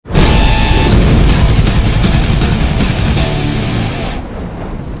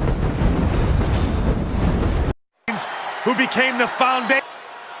became the foundation.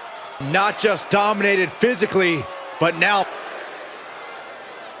 Not just dominated physically, but now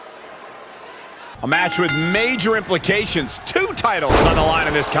a match with major implications. 2 titles on the line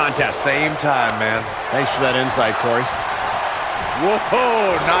in this contest. Same time, man. Thanks for that insight, Corey.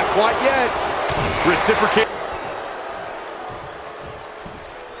 whoa, not quite yet. Reciprocate.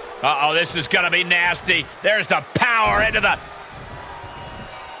 Uh-oh, this is gonna be nasty. There's the power into the...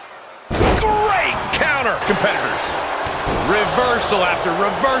 Great counter, competitors. Reversal after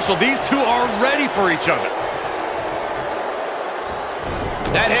reversal. These two are ready for each other.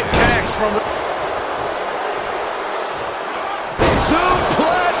 That hit connects from the...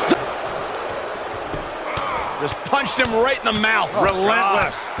 Suplex! Just punched him right in the mouth. Oh,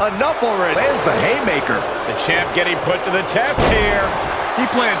 relentless. God. Enough already. Lands the haymaker. The champ getting put to the test here. He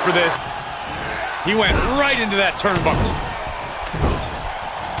planned for this. He went right into that turnbuckle.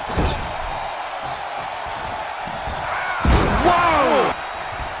 Whoa!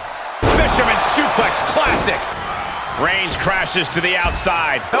 Fisherman suplex, classic. Reigns crashes to the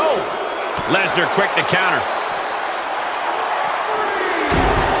outside. No. Lesnar quick to counter.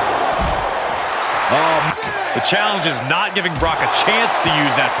 The challenge is not giving Brock a chance to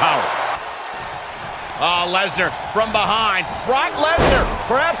use that power. Oh, Lesnar from behind. Brock Lesnar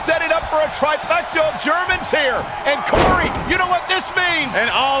perhaps setting up for a trifecta of Germans here. And Corey, you know what this means?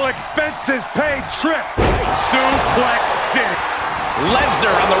 An all-expenses-paid trip. Suplex City.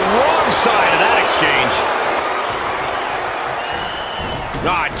 Lesnar on the wrong side of that exchange.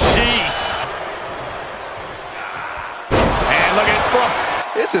 Ah, jeez. And look at from.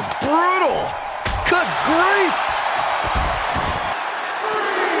 This is brutal. Good grief.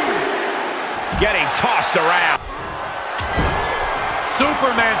 Getting tossed around.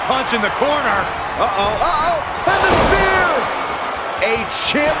 Superman punch in the corner. Uh-oh. And the spear. A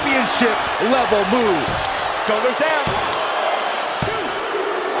championship level move. Shoulders down.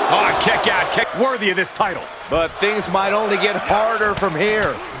 Oh, kick out, kick. Worthy of this title. But things might only get harder from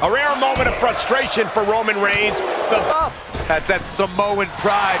here. A rare moment of frustration for Roman Reigns. That's that Samoan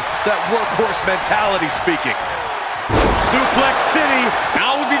pride, that workhorse mentality speaking. Suplex City.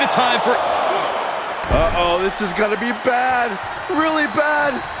 Now would be the time for... Uh-oh, this is gonna be bad. Really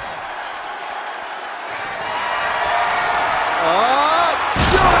bad.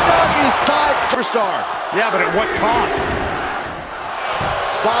 Uranagi side superstar. Yeah, but at what cost?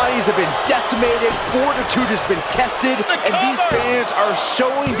 Bodies have been decimated, fortitude has been tested, and these fans are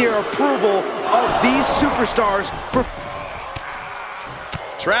showing their approval of these superstars.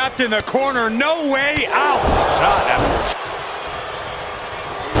 Trapped in the corner, no way out. Shot after.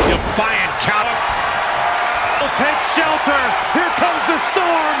 Defiant counter. Will take shelter. Here comes the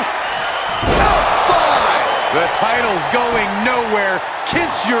storm. F5! The title's going nowhere. Kiss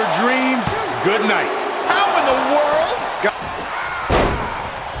your dreams. Good night. How in the world?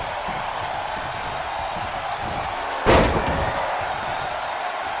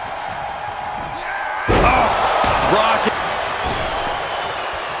 Brock.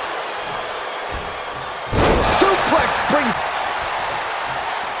 Suplex brings...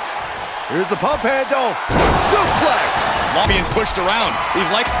 Here's the pump handle. Suplex! Being pushed around.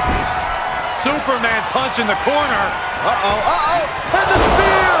 He's like... Superman punch in the corner. And the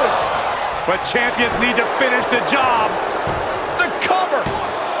spear! But champions need to finish the job. The cover!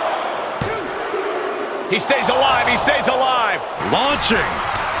 He stays alive, he stays alive. Launching.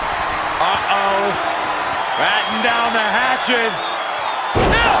 Batten down the hatches.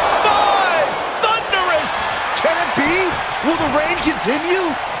 F5! Thunderous! Can it be? Will the reign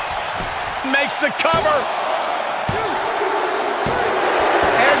continue? Makes the cover.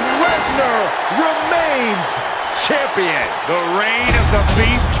 And Lesnar remains champion. The reign of the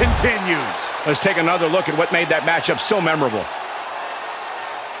beast continues. Let's take another look at what made that matchup so memorable.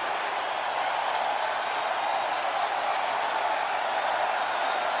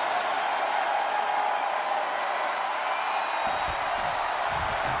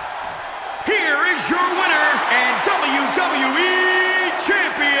 Here is your winner and WWE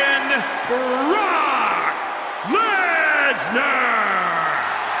Champion, Brock Lesnar.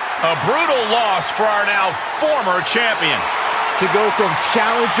 A brutal loss for our now former champion. To go from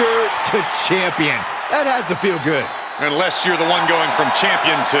challenger to champion. That has to feel good. Unless you're the one going from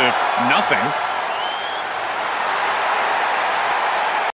champion to nothing.